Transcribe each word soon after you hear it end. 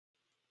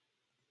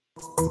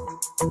You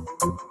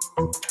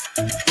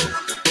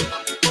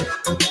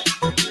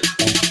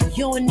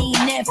don't need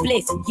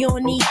Netflix, you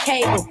don't need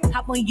cable.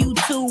 Hop on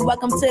YouTube,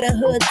 welcome to the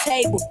hood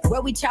table,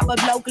 where we chop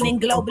up local and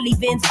global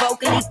events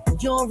vocally.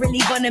 You don't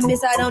really wanna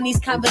miss out on these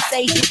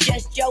conversations.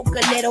 Just joke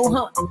a little,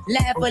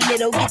 laugh a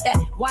little, get that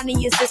wine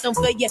in your system,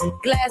 fill your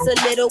glass a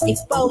little.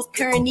 Expose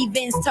current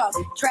events, talk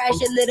trash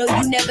a little.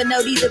 You never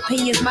know, these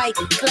opinions might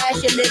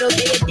clash a little.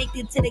 They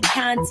addicted to the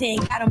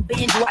content, got them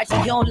binge watching.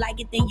 You don't like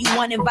it, then you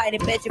want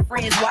invited. Bet your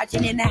friends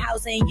watching in the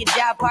house and in your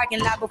job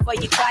parking lot before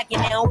you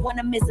clocking. They don't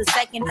wanna miss a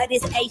second of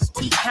this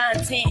HT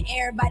content.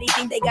 Everybody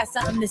think they got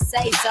something to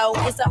say, so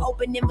it's an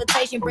open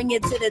invitation, bring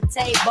it to the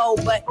table.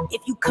 But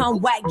if you come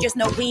whack, just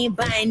know we ain't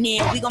buying in.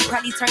 We gon'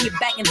 probably turn your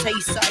back and tell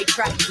you sorry,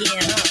 try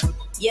again,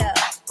 Yeah,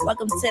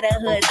 welcome to the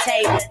hood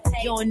table.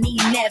 You don't need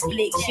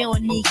Netflix, you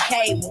don't need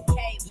cable.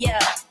 Yeah,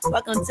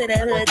 welcome to the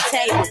hood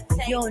table.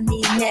 You don't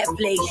need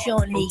Netflix, you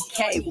don't need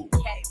cable.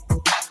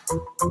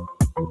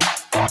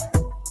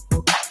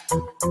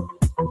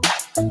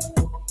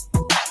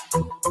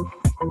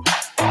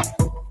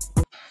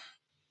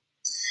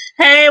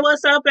 Hey,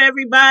 what's up,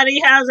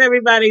 everybody? How's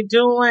everybody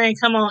doing?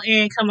 Come on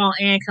in, come on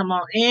in, come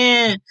on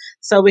in,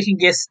 so we can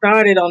get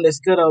started on this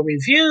good old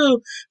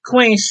review.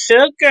 Queen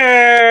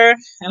Sugar,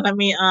 and let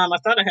me I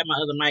thought I had my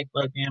other mic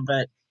plugged in,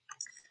 but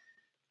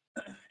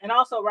and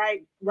also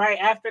right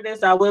after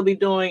this, I will be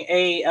doing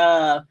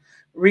a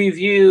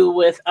review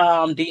with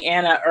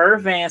Deanna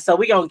Irvin. So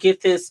we're gonna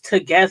get this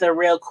together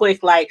real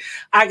quick. Like,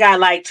 I got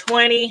like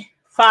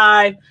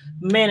 25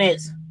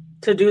 minutes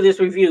to do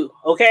this review,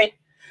 okay?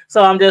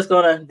 So I'm just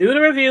going to do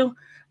the review.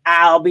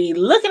 I'll be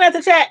looking at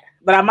the chat,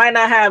 but I might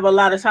not have a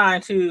lot of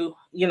time to,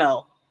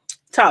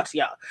 talk to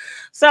y'all.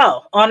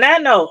 So on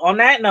that note,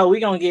 we're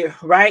going to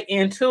get right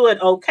into it,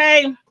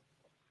 okay?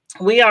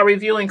 We are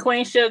reviewing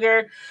Queen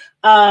Sugar,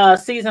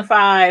 Season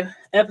 5,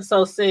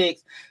 Episode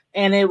 6,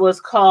 and it was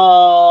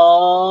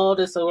called,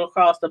 this is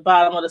across the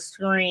bottom of the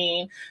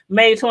screen,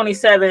 May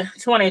 27,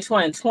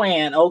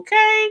 2020,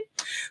 okay?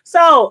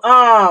 So,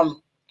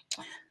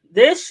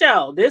 this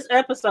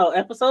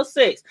episode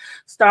 6,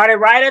 started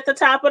right at the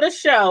top of the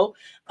show.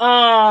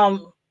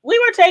 We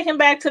were taken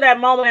back to that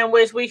moment in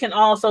which we can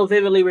also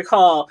vividly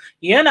recall,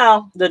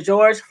 the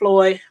George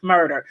Floyd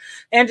murder.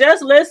 And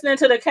just listening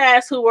to the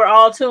cast who were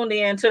all tuned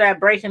in to that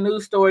breaking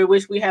news story,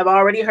 which we have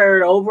already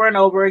heard over and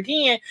over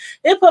again,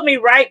 it put me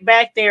right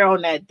back there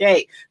on that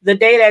day. The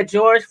day that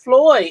George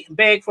Floyd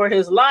begged for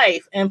his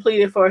life and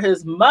pleaded for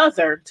his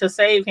mother to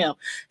save him.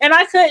 And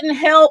I couldn't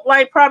help,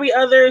 like probably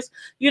others,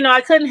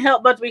 I couldn't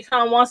help but to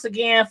become once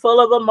again full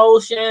of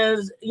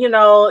emotions,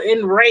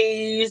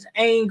 enraged,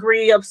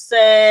 angry,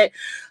 upset.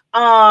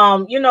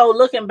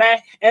 Looking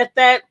back at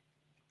that,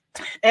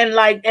 and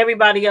like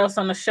everybody else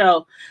on the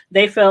show,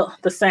 they felt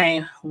the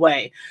same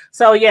way.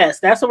 So yes,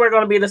 that's what we're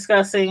going to be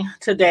discussing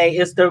today,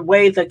 is the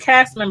way the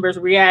cast members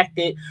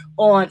reacted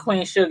on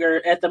Queen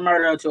Sugar at the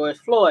murder of George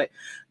Floyd.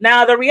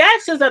 Now, the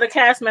reactions of the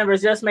cast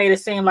members just made it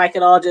seem like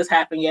it all just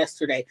happened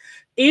yesterday.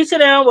 Each of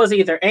them was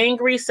either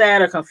angry,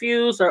 sad, or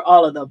confused, or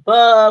all of the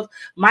above.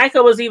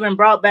 Micah was even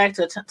brought back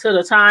to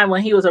the time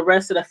when he was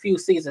arrested a few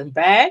seasons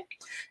back.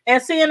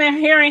 And seeing and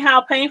hearing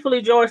how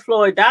painfully George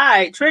Floyd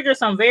died triggered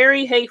some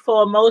very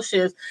hateful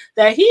emotions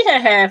that he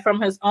had from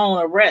his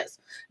own arrest.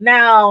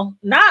 Now,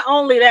 not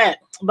only that,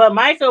 but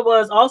Micah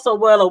was also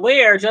well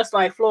aware, just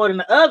like Floyd and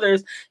the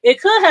others,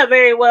 it could have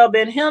very well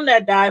been him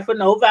that died for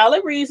no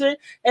valid reason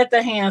at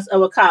the hands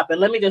of a cop. And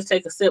let me just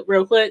take a sip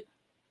real quick.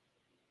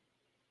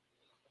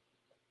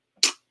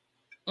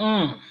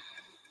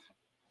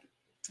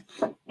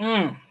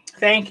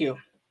 Thank you.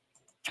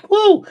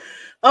 Woo.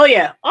 Oh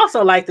yeah.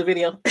 Also like the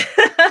video.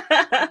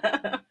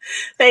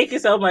 Thank you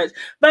so much.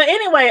 But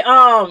anyway,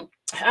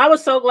 I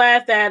was so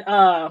glad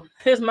that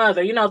his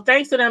mother,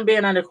 thanks to them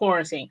being under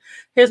quarantine,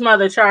 his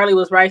mother, Charlie,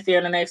 was right there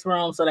in the next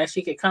room so that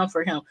she could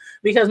comfort him,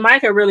 because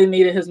Micah really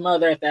needed his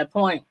mother at that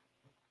point.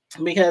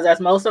 Because as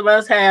most of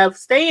us have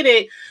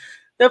stated,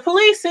 the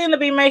police seem to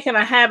be making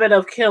a habit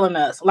of killing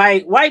us,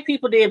 like white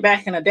people did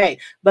back in the day.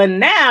 But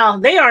now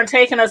they aren't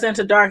taking us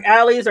into dark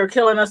alleys or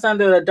killing us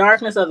under the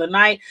darkness of the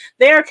night.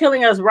 They are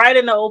killing us right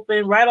in the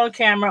open, right on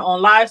camera,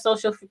 on live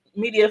social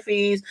media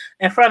feeds,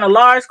 in front of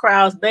large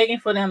crowds, begging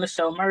for them to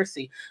show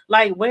mercy.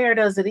 Like, where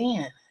does it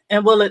end?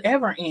 And will it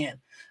ever end?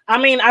 I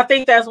mean, I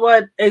think that's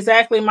what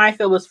exactly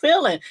Micah was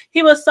feeling.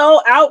 He was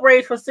so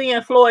outraged for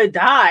seeing Floyd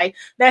die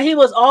that he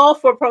was all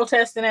for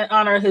protesting in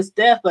honor of his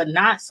death, but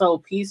not so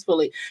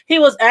peacefully. He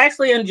was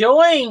actually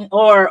enjoying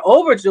or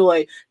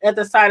overjoyed at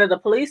the sight of the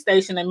police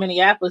station in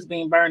Minneapolis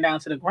being burned down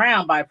to the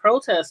ground by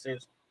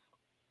protesters.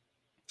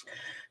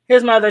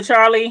 His mother,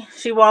 Charlie,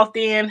 she walked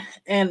in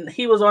and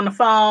he was on the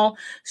phone.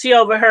 She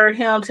overheard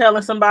him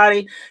telling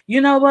somebody,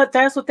 you know what?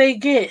 That's what they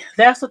get.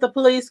 That's what the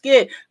police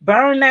get.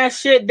 Burn that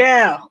shit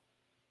down.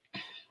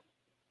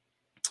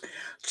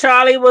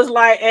 Charlie was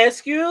like,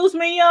 excuse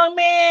me, young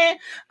man.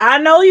 I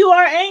know you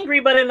are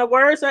angry, but in the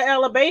words of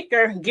Ella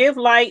Baker, give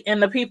light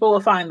and the people will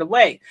find a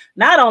way.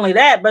 Not only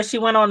that, but she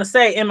went on to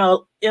say,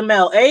 MLK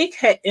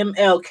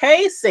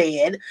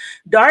said,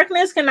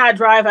 darkness cannot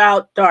drive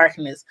out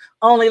darkness.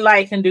 Only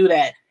light can do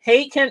that.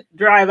 Hate can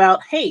drive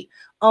out hate.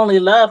 Only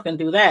love can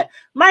do that.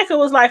 Michael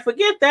was like,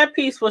 forget that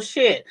peaceful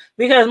shit.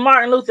 Because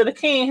Martin Luther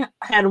King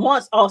had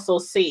once also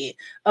said,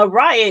 a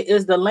riot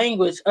is the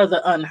language of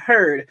the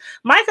unheard.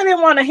 Michael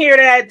didn't want to hear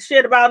that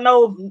shit about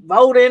no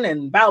voting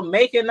and about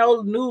making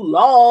no new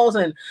laws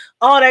and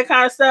all that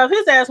kind of stuff.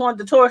 His ass wanted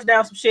to torch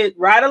down some shit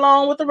right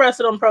along with the rest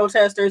of them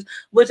protesters,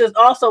 which is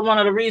also one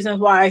of the reasons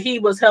why he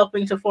was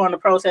helping to form the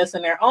protests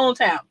in their own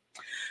town.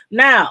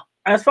 Now,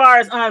 as far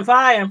as Aunt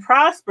Vi and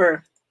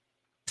Prosper,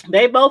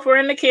 they both were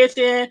in the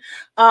kitchen.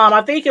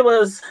 I think it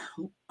was,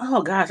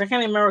 oh gosh, I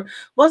can't even remember.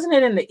 Wasn't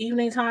it in the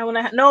evening time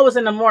when no, it was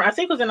in the morning. I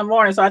think it was in the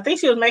morning. So I think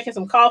she was making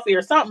some coffee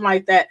or something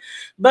like that.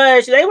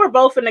 But they were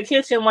both in the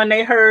kitchen when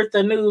they heard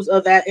the news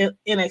of that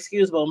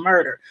inexcusable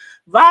murder.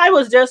 Vi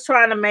was just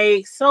trying to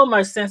make so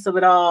much sense of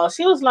it all.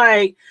 She was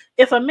like,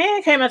 if a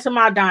man came into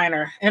my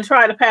diner and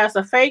tried to pass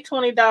a fake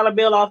 $20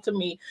 bill off to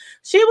me,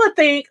 she would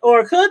think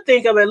or could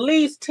think of at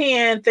least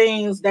 10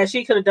 things that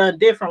she could have done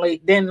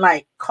differently than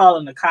like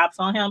calling the cops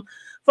on him.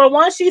 For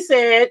one, she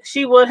said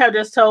she would have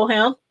just told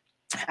him,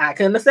 I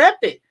couldn't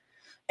accept it.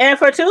 And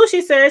for two,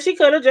 she said she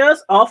could have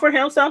just offered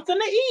him something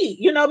to eat,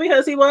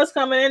 because he was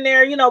coming in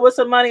there, with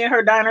some money in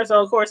her diner.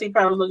 So, of course, he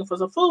probably was looking for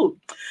some food.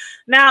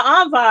 Now,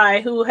 Aunt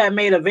Vi, who had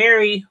made a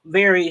very,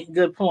 very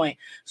good point,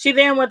 she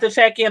then went to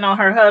check in on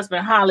her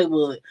husband,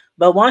 Hollywood.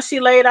 But once she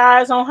laid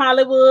eyes on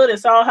Hollywood and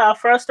saw how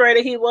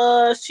frustrated he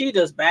was, she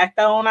just backed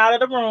on out of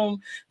the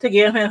room to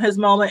give him his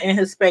moment and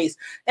his space.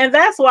 And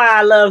that's why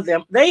I love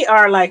them. They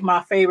are like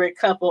my favorite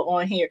couple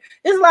on here.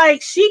 It's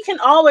like she can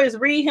always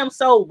read him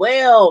so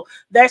well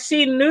that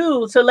she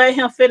knew to let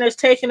him finish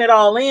taking it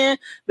all in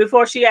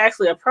before she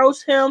actually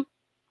approached him.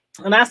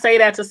 And I say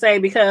that to say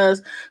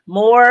because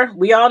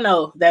we all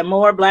know that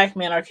more black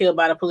men are killed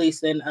by the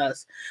police than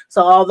us.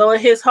 So although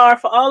it hits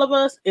hard for all of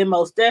us, it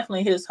most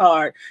definitely hits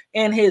hard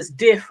and hits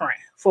different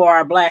for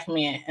our black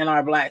men and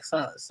our black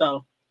sons.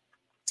 So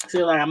she's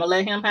like, I'm going to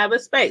let him have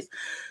his space.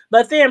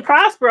 But then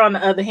Prosper, on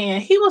the other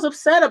hand, he was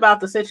upset about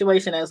the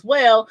situation as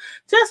well,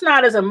 just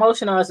not as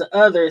emotional as the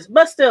others,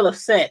 but still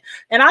upset.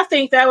 And I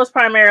think that was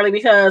primarily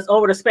because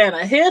over the span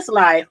of his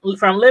life,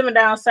 from living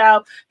down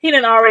south, he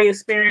didn't already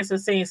experience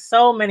and seen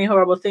so many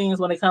horrible things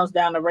when it comes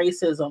down to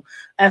racism.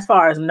 As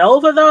far as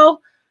Nova, though,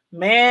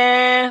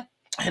 man,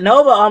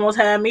 Nova almost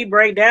had me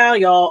break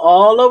down, y'all,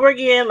 all over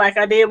again like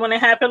I did when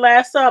it happened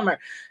last summer.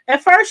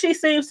 At first, she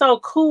seemed so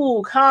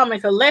cool, calm, and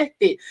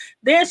collected.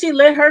 Then she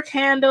lit her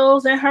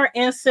candles and her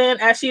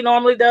incense, as she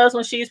normally does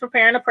when she's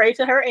preparing to pray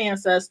to her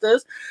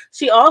ancestors.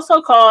 She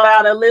also called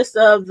out a list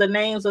of the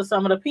names of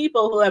some of the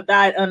people who have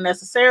died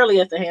unnecessarily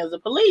at the hands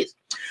of police.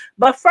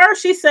 But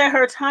first, she set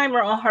her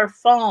timer on her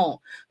phone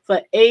for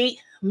 8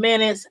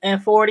 minutes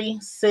and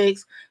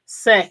 46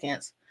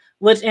 seconds,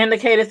 which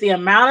indicated the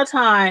amount of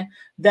time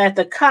that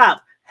the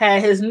cop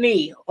had his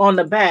knee on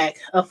the back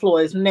of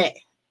Floyd's neck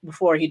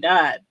before he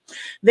died.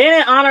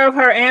 Then, in honor of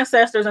her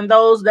ancestors and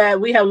those that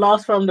we have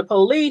lost from the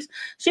police,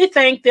 she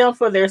thanked them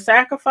for their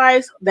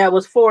sacrifice that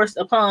was forced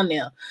upon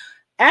them.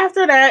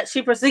 After that,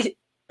 she proceeded,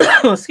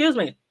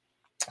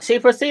 she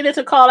proceeded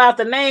to call out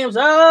the names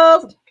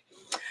of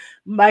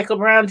Michael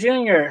Brown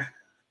Jr.,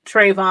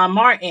 Trayvon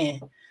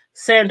Martin,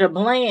 Sandra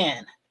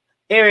Bland,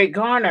 Eric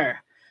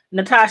Garner,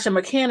 Natasha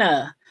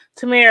McKenna,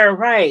 Tamir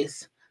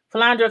Rice,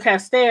 Philandro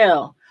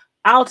Castile,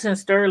 Alton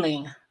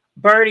Sterling,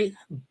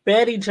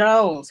 Betty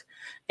Jones,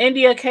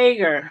 India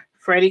Kager,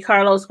 Freddie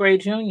Carlos Gray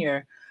Jr.,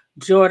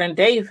 Jordan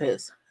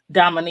Davis,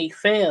 Dominique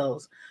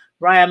Fels,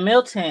 Ryan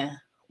Milton,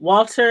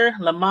 Walter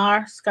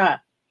Lamar Scott,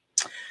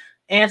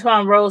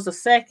 Antoine Rose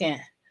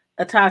II,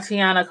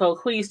 Tatiana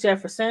Coquise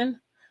Jefferson,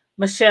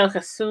 Michelle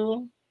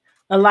Cassou,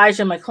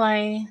 Elijah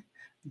McClain,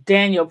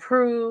 Daniel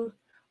Prude,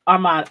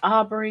 Ahmaud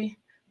Arbery,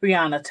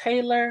 Breonna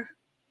Taylor,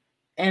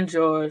 and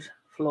George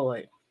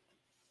Floyd.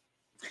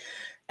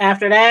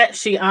 After that,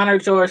 she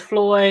honored George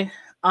Floyd.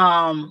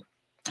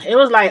 It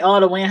was like all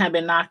the wind had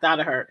been knocked out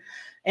of her.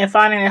 And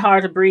finding it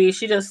hard to breathe,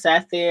 she just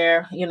sat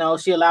there.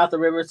 She allowed the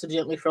rivers to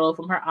gently flow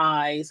from her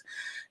eyes.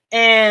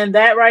 And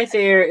that right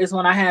there is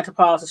when I had to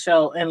pause the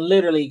show and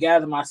literally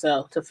gather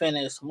myself to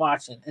finish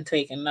watching and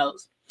taking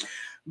notes.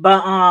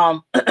 But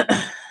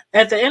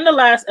at the end of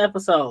last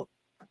episode,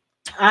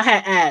 I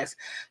had asked,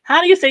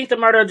 how do you think the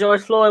murder of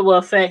George Floyd will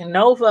affect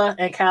Nova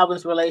and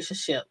Calvin's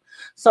relationship?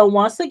 So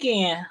once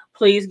again,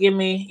 please give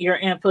me your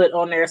input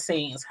on their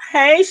scenes.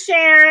 Hey,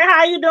 Sharon,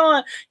 how you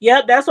doing?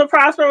 Yep, that's what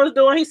Prosper was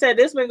doing. He said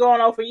this been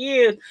going on for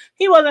years.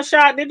 He wasn't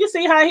shocked. Did you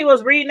see how he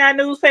was reading that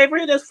newspaper?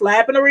 He just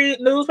flapping the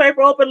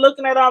newspaper open,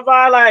 looking at Aunt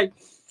Vi like,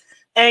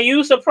 and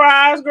you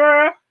surprised,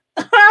 girl?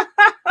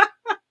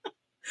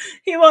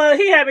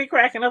 He had me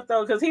cracking up,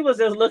 though, because he was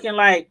just looking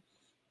like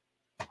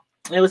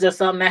it was just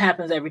something that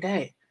happens every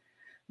day.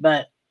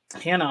 But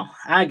You know,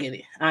 I get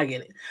it. I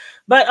get it.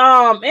 But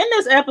in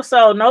this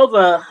episode,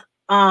 Nova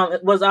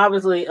was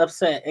obviously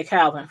upset at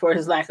Calvin for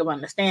his lack of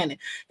understanding.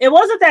 It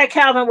wasn't that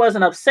Calvin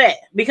wasn't upset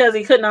because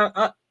he couldn't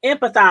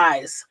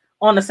empathize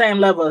on the same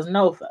level as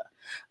Nova.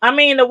 I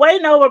mean, the way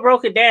Nova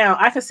broke it down,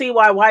 I can see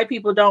why white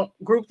people don't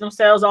group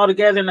themselves all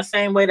together in the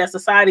same way that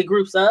society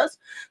groups us.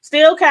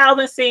 Still,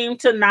 Calvin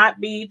seemed to not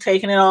be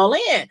taking it all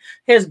in.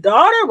 His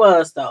daughter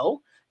was,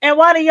 though. And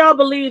why do y'all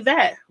believe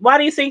that? Why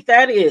do you think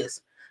that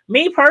is?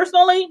 Me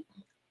personally,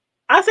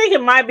 I think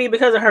it might be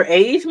because of her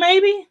age,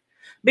 maybe.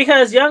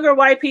 Because younger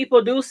white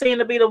people do seem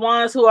to be the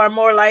ones who are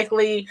more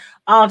likely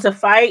to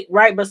fight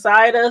right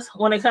beside us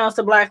when it comes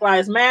to Black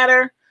Lives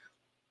Matter.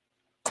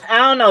 I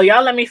don't know.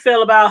 Y'all let me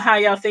feel about how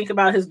y'all think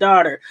about his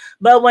daughter.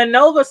 But when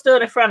Nova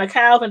stood in front of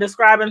Calvin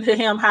describing to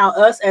him how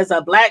us as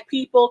a black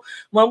people,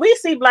 when we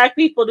see black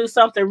people do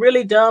something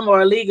really dumb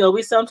or illegal,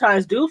 we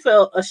sometimes do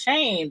feel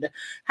ashamed.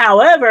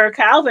 However,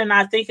 Calvin,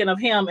 not thinking of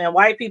him and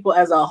white people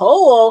as a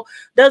whole,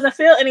 doesn't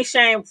feel any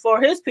shame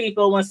for his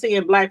people when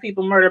seeing black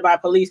people murdered by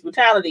police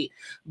brutality.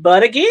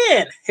 But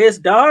again, his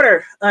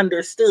daughter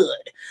understood.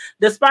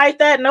 Despite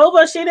that,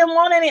 Nova, she didn't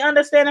want any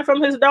understanding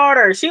from his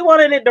daughter. She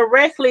wanted it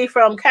directly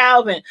from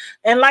Calvin.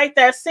 And like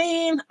that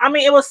scene, I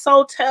mean, it was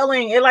so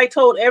telling. It like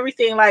told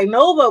everything. Like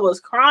Nova was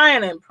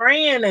crying and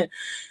praying, and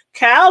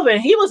Calvin,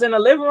 he was in the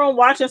living room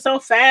watching some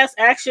fast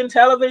action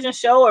television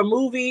show or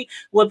movie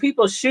with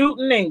people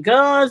shooting and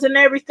guns and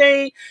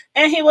everything.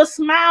 And he was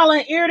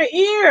smiling ear to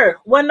ear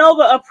when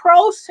Nova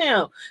approached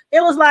him.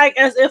 It was like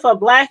as if a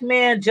black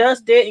man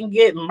just didn't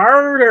get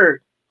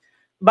murdered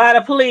by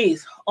the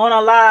police on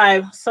a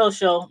live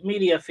social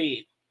media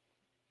feed.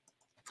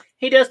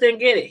 He just didn't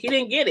get it. He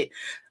didn't get it.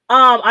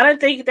 I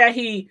didn't think that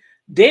he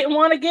didn't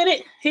want to get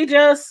it. He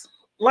just,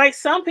 like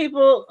some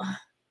people,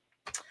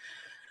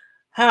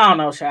 I don't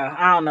know,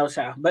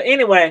 child. But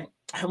anyway,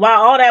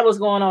 while all that was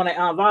going on at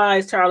Aunt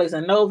Vi's, Charlie's,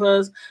 and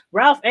Nova's,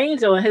 Ralph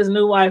Angel and his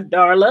new wife,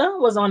 Darla,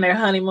 was on their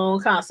honeymoon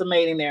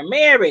consummating their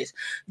marriage.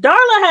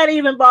 Darla had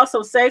even bought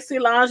some sexy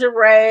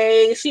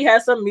lingerie. She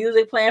had some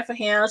music playing for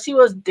him. She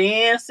was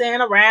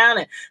dancing around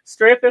and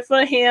stripping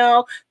for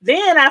him.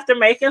 Then, after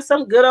making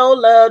some good old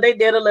love, they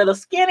did a little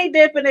skinny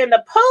dipping in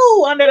the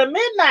pool under the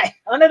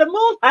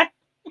moonlight.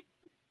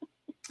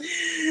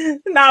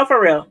 No,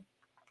 for real.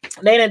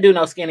 They didn't do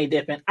no skinny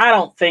dipping. I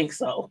don't think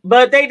so.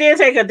 But they did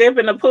take a dip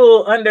in the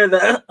pool under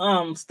the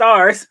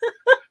stars.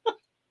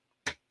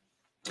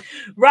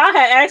 Ra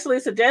had actually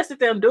suggested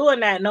them doing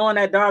that, knowing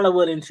that Darla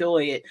would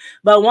enjoy it.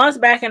 But once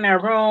back in their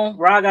room,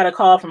 Ra got a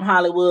call from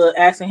Hollywood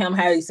asking him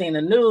how he seen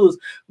the news.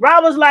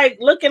 Ra was like,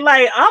 looking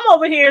like, I'm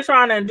over here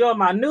trying to enjoy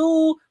my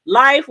new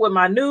life with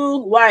my new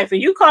wife.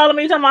 And you calling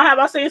me talking about have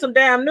I seen some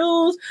damn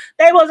news?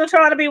 They wasn't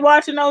trying to be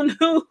watching no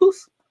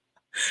news.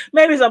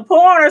 Maybe some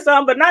porn or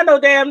something, but not no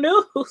damn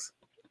news.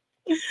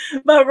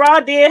 But Ra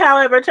did,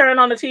 however, turn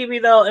on the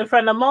TV, though, and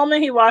from the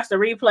moment he watched the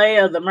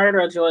replay of the murder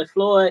of George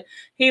Floyd,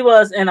 he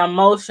was an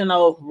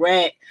emotional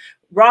wreck.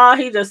 Ra,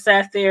 he just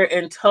sat there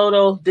in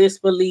total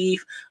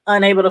disbelief,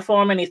 unable to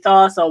form any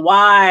thoughts on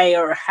why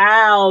or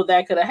how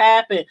that could have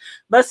happened.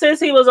 But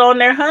since he was on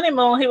their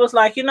honeymoon, he was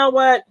like, you know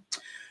what?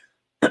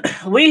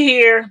 We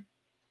here.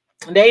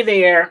 They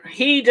there.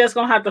 He just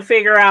gonna have to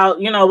figure out,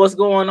 what's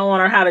going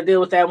on or how to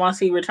deal with that once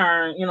he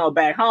returned,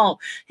 back home.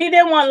 He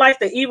didn't want like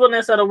the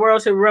evilness of the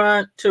world to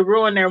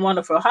ruin their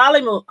wonderful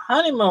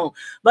honeymoon.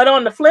 But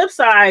on the flip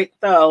side,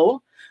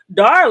 though,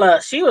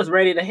 Darla, she was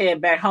ready to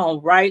head back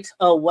home right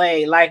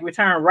away, like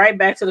return right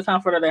back to the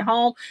comfort of their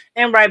home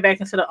and right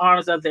back into the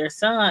arms of their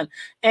son.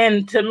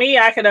 And to me,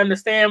 I could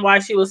understand why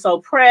she was so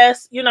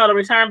pressed, to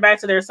return back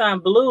to their son,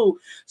 Blue.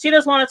 She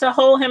just wanted to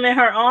hold him in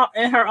her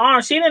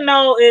arms. She didn't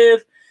know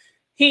if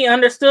he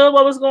understood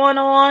what was going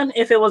on,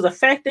 if it was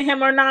affecting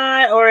him or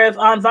not, or if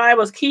Aunt Vi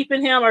was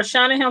keeping him or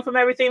shunning him from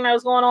everything that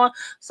was going on.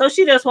 So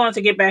she just wanted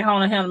to get back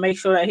home to him and make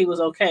sure that he was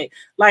okay,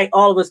 like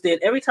all of us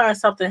did. Every time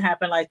something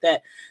happened like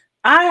that,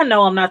 I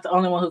know I'm not the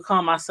only one who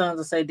called my sons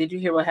and say, did you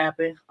hear what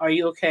happened? Are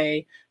you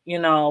okay?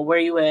 Where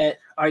you at?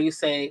 Are you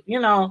safe?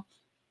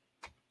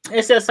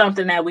 It's just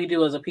something that we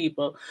do as a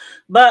people.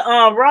 But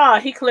Ra,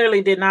 he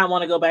clearly did not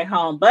want to go back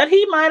home. But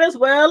he might as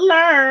well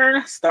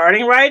learn,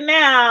 starting right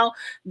now,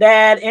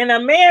 that in a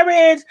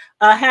marriage,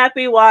 a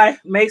happy wife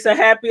makes a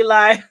happy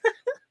life.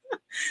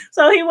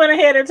 So he went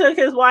ahead and took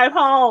his wife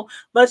home.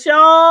 But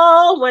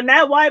y'all, when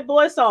that white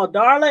boy saw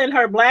Darla in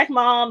her Black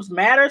Moms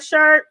Matter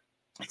shirt,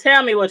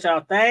 tell me what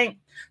y'all think.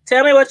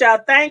 Tell me what y'all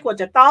think, what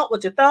you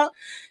thought.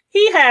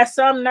 He had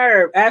some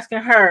nerve asking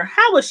her,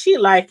 how would she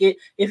like it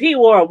if he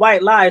wore a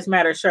White Lives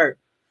Matter shirt?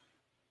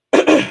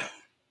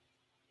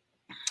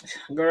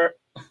 Girl.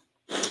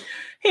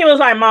 He was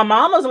like, my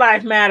mama's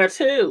life matter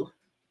too,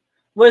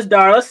 which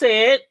Darla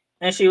said,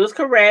 and she was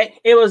correct.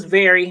 It was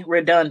very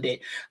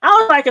redundant. I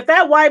was like, if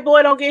that white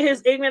boy don't get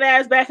his ignorant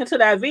ass back into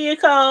that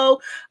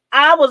vehicle,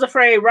 I was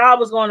afraid Rob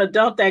was going to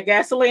dump that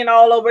gasoline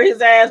all over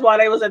his ass while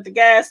they was at the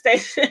gas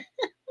station.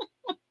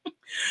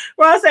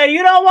 Ross said,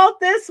 you don't want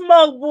this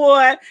smoke,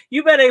 boy.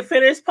 You better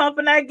finish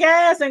pumping that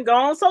gas and go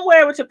on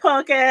somewhere with your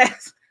punk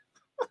ass.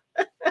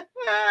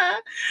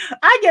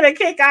 I get a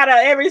kick out of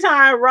every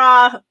time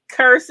Raw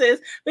curses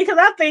because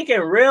I think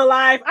in real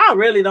life, I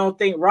really don't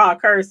think Raw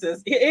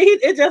curses.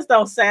 It just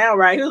don't sound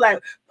right. He was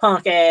like,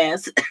 punk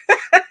ass.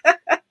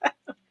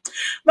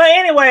 But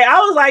anyway, I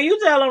was like, you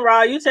tell him,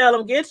 Raw, you tell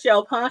him, get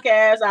your punk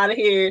ass out of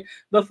here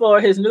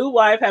before his new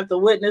wife have to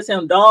witness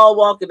him dog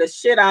walking the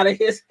shit out of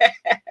his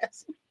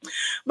ass.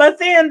 But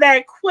then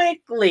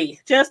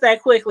just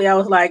that quickly, I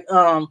was like,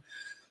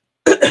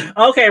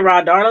 okay,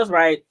 Raw, Darla's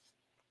right.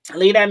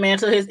 Leave that man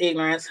to his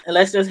ignorance and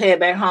let's just head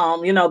back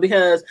home,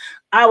 because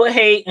I would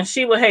hate and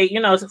she would hate,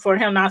 for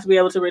him not to be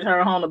able to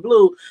return home to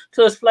Blue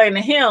to explain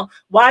to him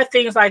why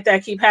things like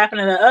that keep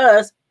happening to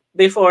us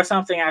before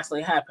something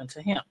actually happened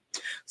to him.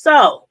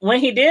 So when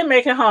he did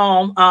make it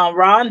home,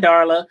 Raw and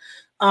Darla,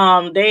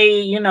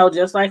 they,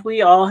 just like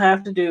we all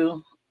have to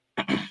do,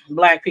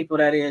 black people,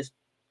 that is,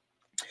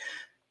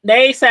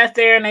 they sat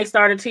there and they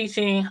started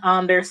teaching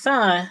their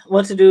son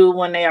what to do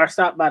when they are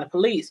stopped by the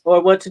police,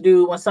 or what to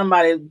do when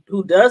somebody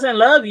who doesn't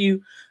love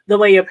you the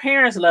way your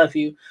parents love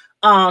you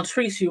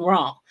treats you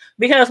wrong.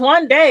 Because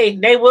one day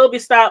they will be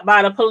stopped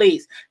by the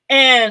police.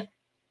 And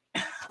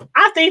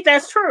I think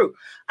that's true.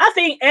 I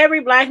think every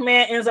black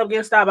man ends up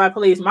getting stopped by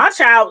police. My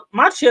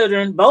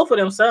children, both of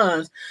them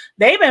sons,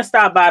 they've been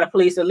stopped by the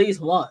police at least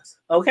once.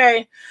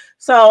 Okay.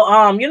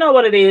 So you know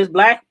what it is,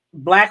 black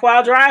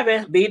while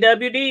driving,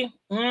 BWD.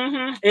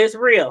 It's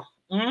real.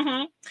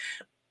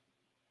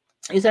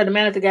 He said the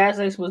man at the gas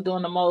station was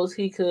doing the most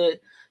he could.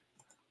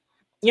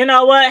 You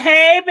know what?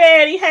 Hey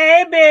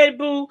Betty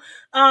Boo.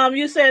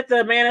 You said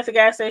the man at the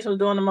gas station was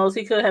doing the most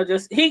he could have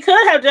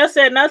just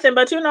said nothing,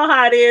 but you know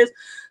how it is.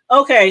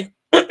 Okay.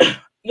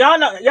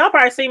 y'all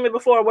probably seen me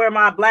before wear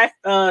my black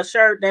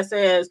shirt that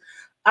says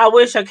I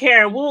wish a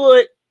Karen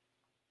would.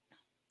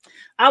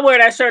 I wear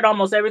that shirt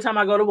almost every time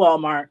I go to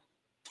Walmart.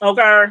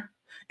 Okay.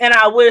 And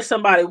I wish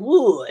somebody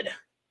would.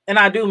 And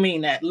I do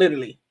mean that,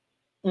 literally.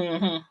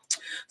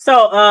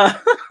 So,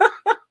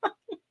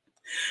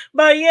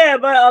 but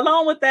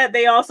along with that,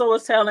 they also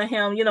was telling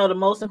him, the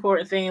most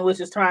important thing was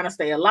just trying to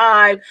stay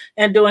alive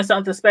and doing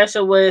something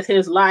special with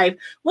his life,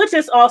 which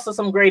is also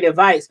some great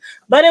advice.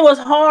 But it was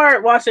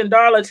hard watching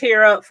Darla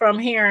tear up from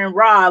hearing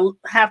Raw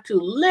have to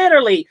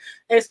literally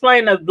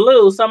explain to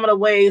Blue some of the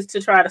ways to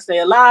try to stay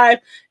alive,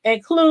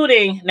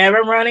 including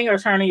never running or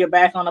turning your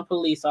back on a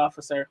police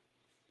officer.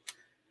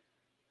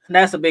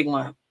 That's a big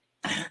one.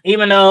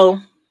 Even though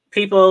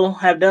people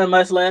have done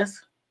much less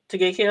to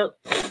get killed,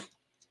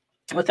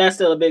 but that's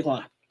still a big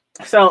one.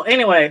 So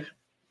anyway,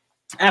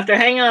 after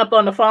hanging up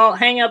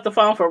the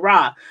phone for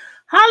Raw,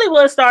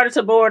 Hollywood started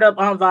to board up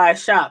on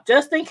Vi's shop,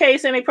 just in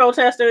case any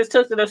protesters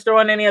took to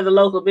destroying any of the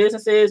local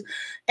businesses.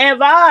 And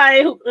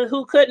Vi,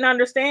 who couldn't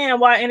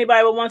understand why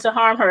anybody would want to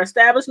harm her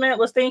establishment,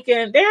 was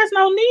thinking, there's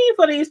no need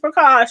for these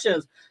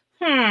precautions.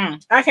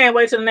 I can't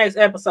wait till the next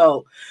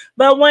episode.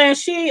 But when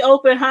she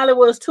opened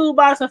Hollywood's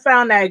toolbox and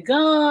found that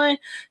gun,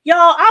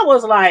 y'all, I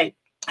was like,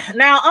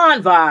 now,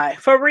 Aunt Vi,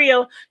 for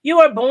real, you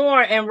were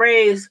born and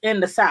raised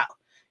in the South.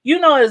 You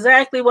know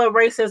exactly what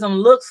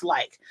racism looks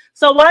like.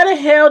 So why the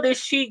hell did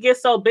she get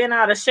so bent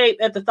out of shape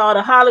at the thought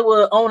of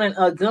Hollywood owning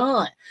a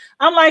gun?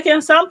 I'm like,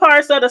 in some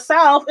parts of the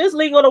South, it's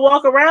legal to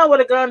walk around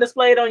with a gun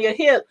displayed on your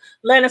hip,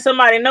 letting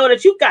somebody know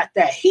that you got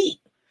that heat.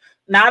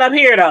 Not up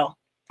here, though.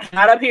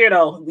 Not up here,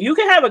 though. You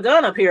can have a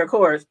gun up here, of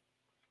course.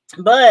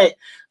 But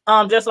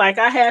just like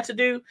I had to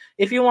do,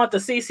 if you want the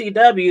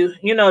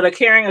CCW, the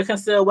carrying a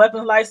concealed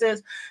weapons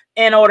license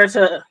in order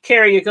to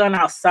carry your gun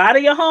outside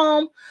of your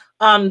home,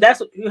 that's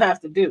what you have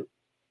to do.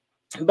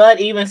 But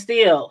even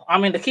still,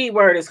 the key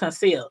word is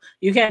concealed.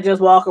 You can't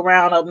just walk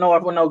around up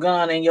north with no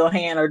gun in your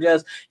hand, or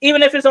just,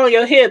 even if it's on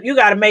your hip, you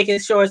got to make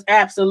it sure it's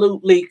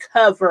absolutely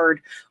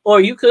covered,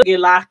 or you could get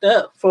locked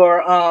up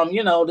for,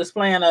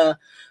 displaying a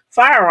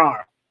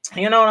firearm.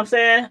 You know what I'm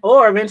saying?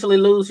 Or eventually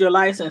lose your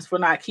license for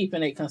not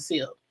keeping it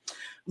concealed.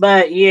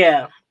 But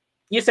yeah,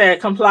 you said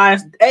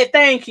compliance. Hey,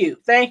 thank you.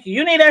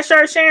 You need that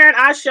shirt, Sharon?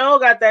 I sure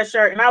got that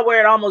shirt, and I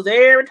wear it almost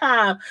every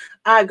time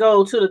I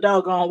go to the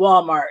doggone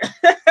Walmart.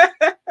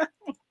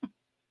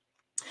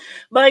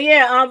 But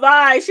yeah,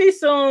 Vi, she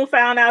soon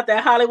found out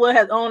that Hollywood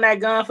has owned that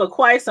gun for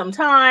quite some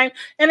time,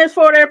 and it's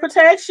for their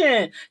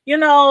protection,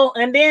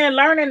 and then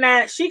learning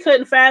that she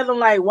couldn't fathom,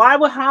 why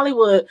would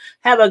Hollywood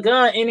have a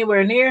gun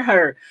anywhere near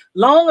her?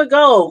 Long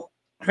ago,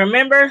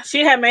 remember, she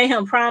had made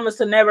him promise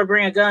to never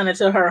bring a gun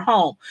into her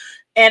home.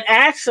 And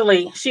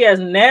actually, she has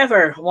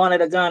never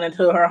wanted a gun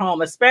into her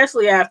home,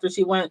 especially after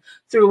she went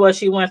through what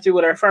she went through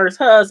with her first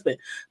husband.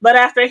 But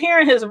after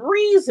hearing his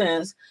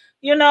reasons,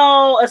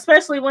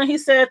 especially when he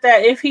said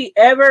that if he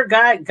ever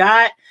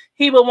got,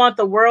 he would want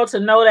the world to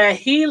know that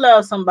he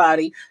loved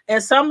somebody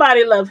and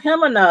somebody loved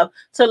him enough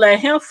to let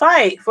him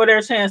fight for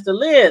their chance to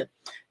live.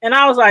 And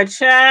I was like,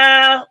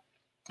 child,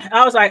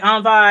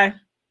 Aunt Vi,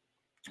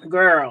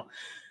 girl,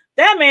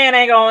 that man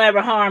ain't gonna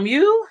ever harm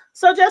you.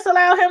 So just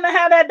allow him to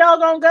have that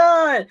doggone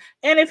gun.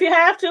 And if you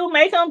have to,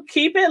 make him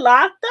keep it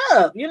locked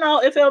up,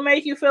 if it'll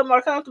make you feel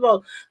more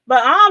comfortable.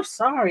 But I'm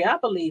sorry, I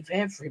believe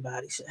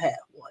everybody should have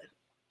one.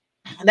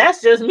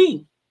 That's just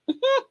me.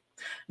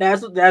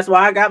 That's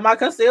why I got my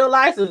concealed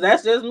license.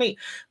 That's just me.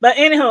 But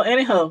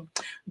anywho,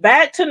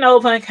 back to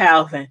Nova and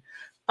Calvin.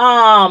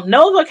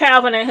 Nova,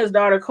 Calvin, and his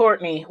daughter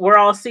Courtney were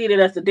all seated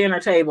at the dinner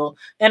table,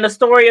 and the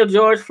story of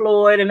George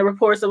Floyd and the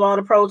reports of all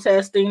the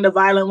protesting, the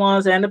violent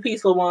ones and the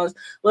peaceful ones,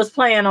 was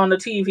playing on the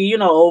TV, you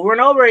know, over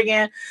and over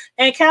again.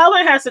 And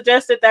Calvin had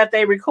suggested that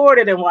they record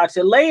it and watch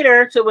it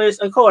later, to which,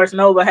 of course,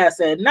 Nova has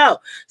said no.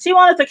 She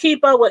wanted to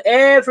keep up with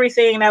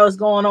everything that was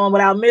going on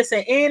without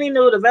missing any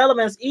new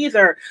developments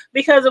either,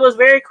 because it was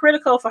very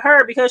critical for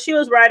her, because she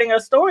was writing a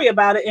story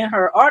about it in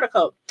her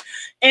article.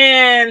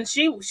 And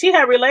she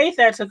had relayed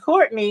that to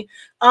Courtney,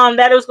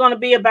 that it was going to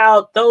be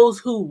about those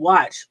who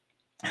watch,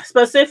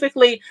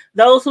 specifically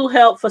those who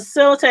helped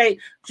facilitate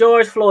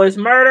George Floyd's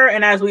murder.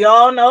 And as we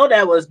all know,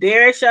 that was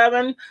Derek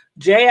Chauvin,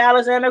 J.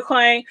 Alexander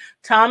Kueng,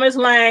 Thomas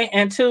Lang,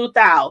 and Tu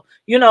Thao,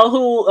 you know,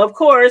 who, of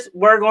course,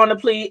 were going to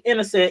plead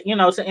innocent, you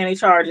know, to any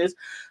charges.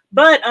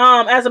 But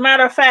as a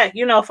matter of fact,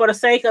 you know, for the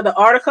sake of the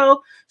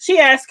article, she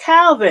asked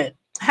Calvin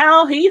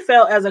how he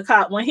felt as a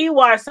cop when he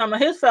watched some of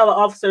his fellow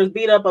officers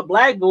beat up a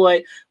black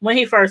boy when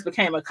he first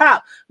became a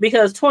cop.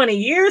 Because 20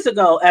 years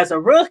ago, as a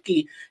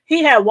rookie,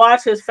 he had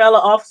watched his fellow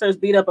officers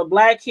beat up a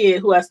black kid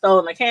who had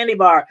stolen a candy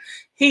bar.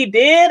 He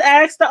did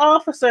ask the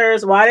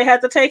officers why they had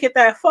to take it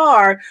that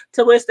far,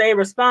 to which they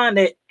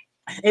responded,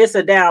 "It's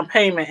a down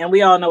payment." And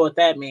we all know what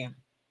that means.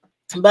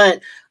 But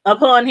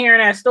upon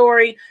hearing that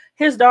story,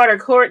 his daughter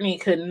Courtney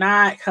could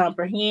not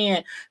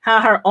comprehend how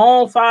her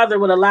own father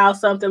would allow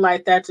something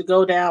like that to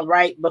go down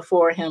right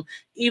before him,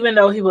 even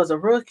though he was a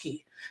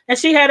rookie. And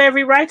she had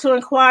every right to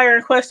inquire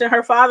and question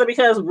her father,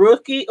 because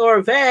rookie or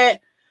vet,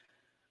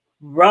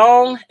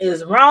 wrong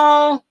is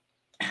wrong,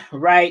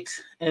 right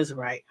is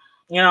right.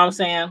 You know what I'm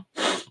saying?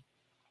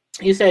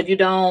 You said you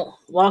don't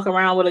walk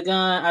around with a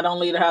gun. I don't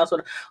leave the house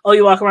with a... Oh,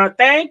 you walk around.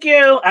 Thank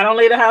you. I don't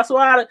leave the house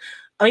without it.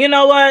 Oh, you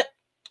know what?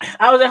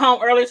 I was at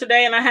home earlier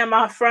today and I had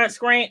my front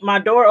screen, my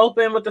door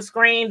open with the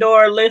screen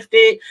door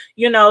lifted,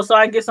 you know, so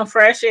I can get some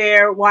fresh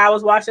air while I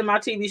was watching my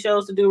TV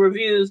shows to do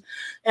reviews.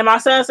 And my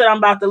son said, "I'm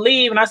about to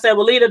leave." And I said,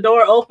 "Well, leave the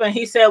door open."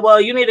 He said,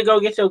 "Well, you need to go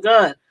get your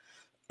gun."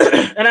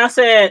 And I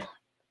said,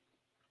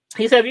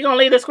 he said, "If you're going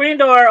to leave the screen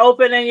door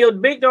open and your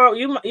big door,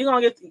 you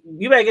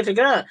better get your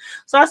gun."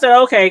 So I said,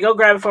 "Okay, go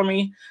grab it for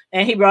me."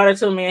 And he brought it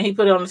to me and he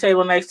put it on the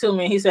table next to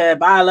me. And he said,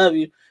 "Bye, I love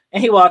you."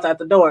 And he walked out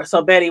the door.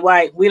 So Betty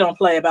White, we don't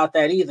play about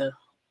that either.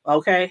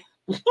 Okay.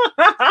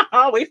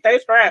 We stay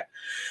strapped.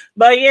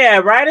 But yeah,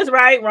 right is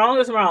right, wrong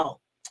is wrong.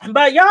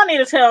 But y'all need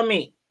to tell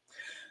me,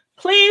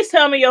 please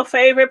tell me your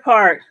favorite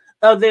part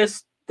of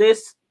this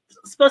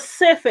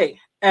specific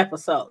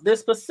episode.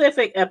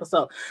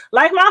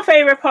 Like, my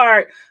favorite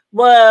part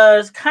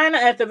was kind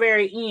of at the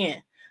very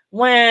end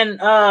when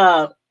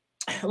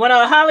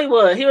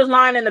Hollywood, he was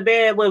lying in the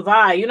bed with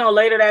Vi, you know,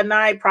 later that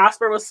night.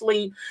 Prosper was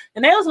asleep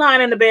and they was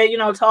lying in the bed, you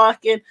know,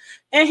 talking.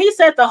 And he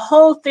said the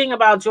whole thing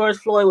about George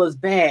Floyd was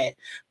bad.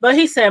 But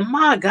he said,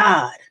 my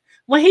God,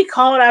 when he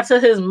called out to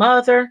his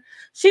mother,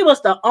 she was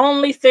the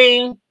only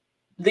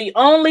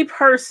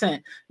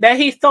person that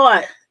he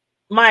thought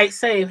might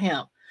save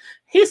him.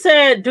 He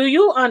said, "Do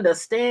you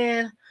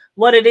understand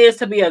what it is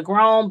to be a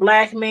grown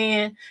black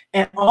man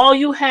and all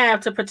you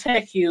have to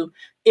protect you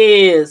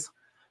is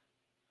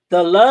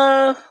the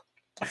love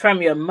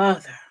from your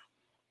mother?"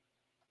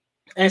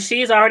 And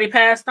she's already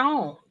passed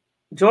on.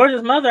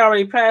 George's mother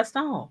already passed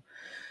on.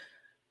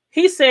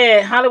 He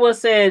said, Hollywood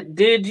said,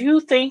 "Did you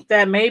think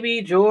that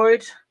maybe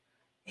George,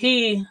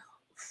 he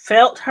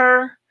felt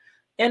her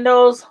in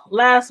those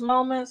last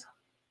moments?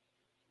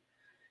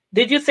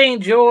 Did you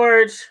think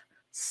George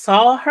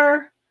saw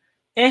her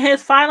in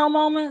his final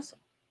moments?"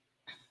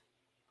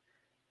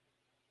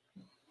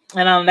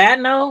 And on that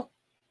note,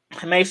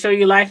 make sure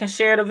you like and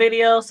share the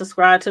video.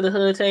 Subscribe to the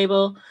Hood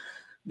Table.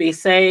 Be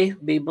safe,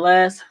 be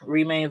blessed,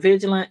 remain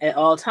vigilant at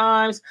all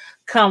times.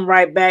 Come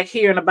right back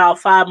here in about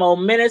 5 more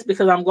minutes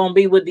because I'm going to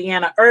be with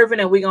Deanna Irvin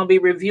and we're going to be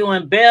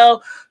reviewing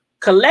Bell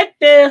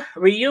Collective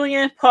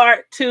Reunion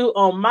Part 2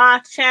 on my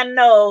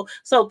channel.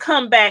 So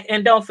come back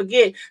and don't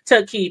forget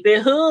to keep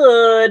it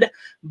hood.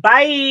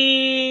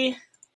 Bye.